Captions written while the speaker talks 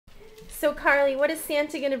So Carly, what is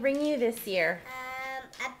Santa going to bring you this year?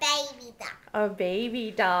 A baby doll. A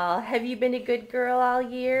baby doll. Have you been a good girl all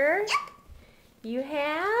year? Yep. You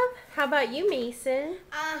have? How about you, Mason?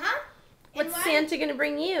 Uh-huh. What's Santa going to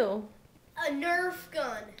bring you? A Nerf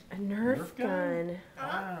gun. A Nerf gun.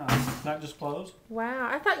 Uh-huh. Wow. Not just clothes? Wow.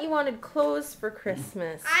 I thought you wanted clothes for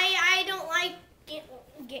Christmas. I don't like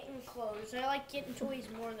getting clothes. I like getting toys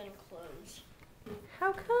more than clothes.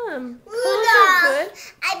 How come? Clothes Rudolph. are good.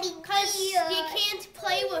 I mean, Because you can't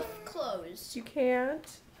play with clothes. You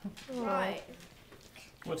can't? Oh. Right.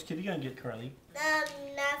 What's Kitty gonna get, Carly?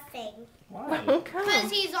 Nothing. Why? How come? Because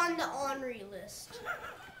he's on the ornery list.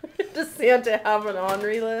 Does Santa have an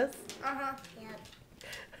ornery list? Uh-huh. Yep.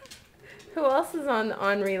 Who else is on the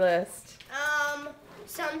ornery list?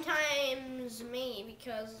 Sometimes me,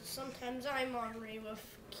 because sometimes I'm ornery with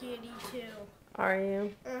Kitty too. Are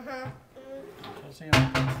you? Uh-huh. Tell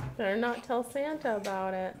Santa. Better not tell Santa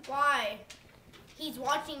about it. Why? He's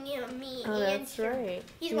watching me Oh, and that's right.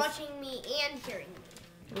 He's watching me and hearing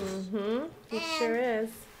me. Mm-hmm. He sure is.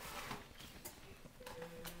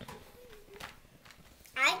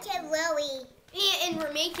 I can really. And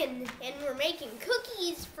we're making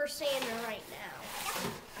cookies for Santa right now.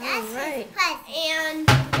 That's All right. his present.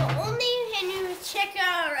 And you check it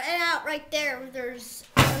out right there. There's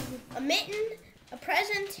a mitten, a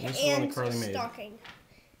present, This is the one and that Carly a made. stocking.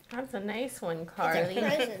 That's a nice one, It's a Carly.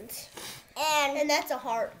 present. And And that's a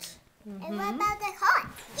heart. what about the heart?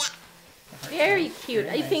 Yeah. Very cute.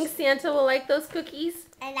 Very I think nice. Santa will like those cookies.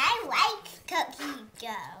 And I like cookie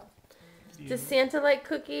dough. Does Santa like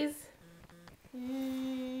cookies?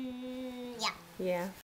 Yeah. Yeah.